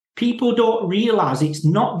people don't realize it's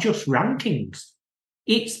not just rankings.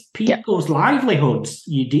 It's people's livelihoods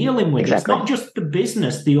you're dealing with. Exactly. It's not just the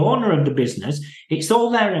business, the owner of the business. It's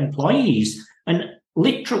all their employees. And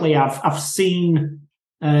literally, I've seen,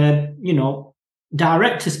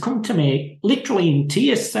 directors come to me literally in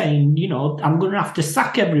tears saying, I'm going to have to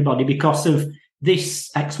sack everybody because of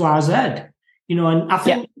this XYZ. And I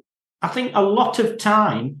think a lot of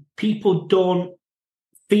time people don't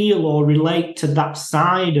feel or relate to that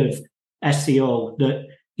side of SEO that,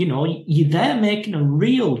 you're there making a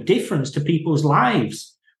real difference to people's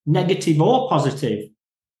lives, negative or positive.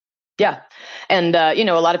 Yeah. And, a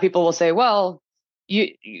lot of people will say, well,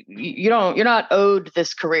 you're not owed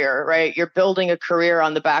this career, right? You're building a career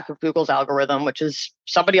on the back of Google's algorithm, which is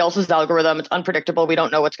somebody else's algorithm. It's unpredictable. We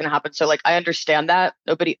don't know what's going to happen. So I understand that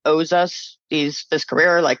nobody owes us this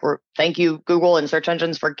career. Thank you, Google and search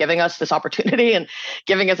engines, for giving us this opportunity and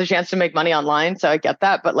giving us a chance to make money online. So I get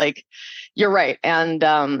that, but you're right. And,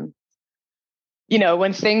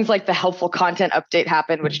 when things like the helpful content update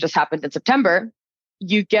happened, which just happened in September,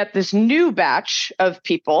 you get this new batch of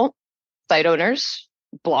people, site owners,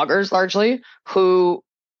 bloggers largely, who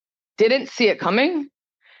didn't see it coming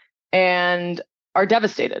and are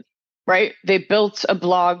devastated, right? They built a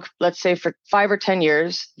blog, let's say for 5 or 10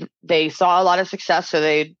 years. They saw a lot of success, so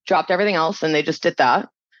they dropped everything else and they just did that.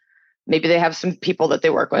 Maybe they have some people that they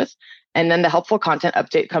work with. And then the helpful content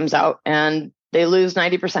update comes out and they lose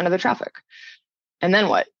 90% of the traffic. And then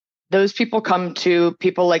what? Those people come to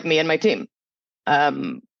people like me and my team,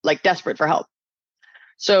 desperate for help.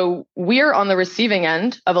 So we're on the receiving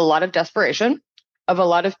end of a lot of desperation, of a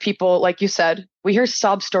lot of people, like you said, we hear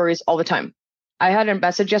sob stories all the time. I had a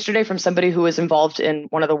message yesterday from somebody who is involved in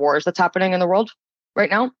one of the wars that's happening in the world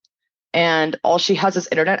right now. And all she has is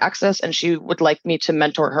internet access, and she would like me to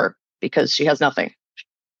mentor her because she has nothing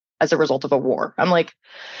as a result of a war. I'm like,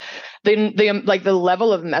 the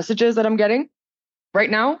level of messages that I'm getting right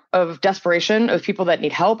now of desperation, of people that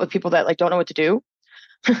need help, of people that don't know what to do.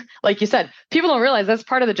 Like you said, people don't realize that's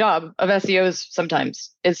part of the job of SEOs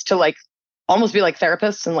sometimes, is to almost be like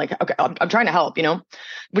therapists and okay, I'm trying to help,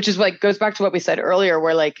 which is goes back to what we said earlier,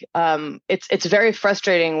 where it's very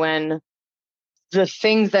frustrating when the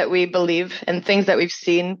things that we believe and things that we've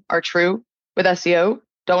seen are true with SEO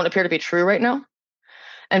don't appear to be true right now.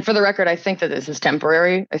 And for the record, I think that this is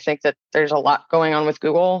temporary. I think that there's a lot going on with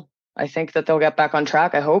Google. I think that they'll get back on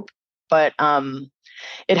track, I hope. But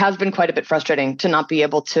it has been quite a bit frustrating to not be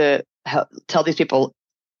able to tell these people,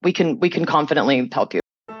 we can confidently help you.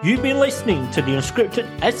 You've been listening to the Unscripted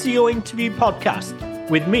SEO Interview Podcast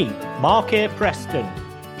with me, Mark A. Preston.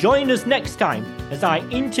 Join us next time as I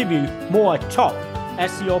interview more top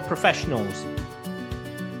SEO professionals.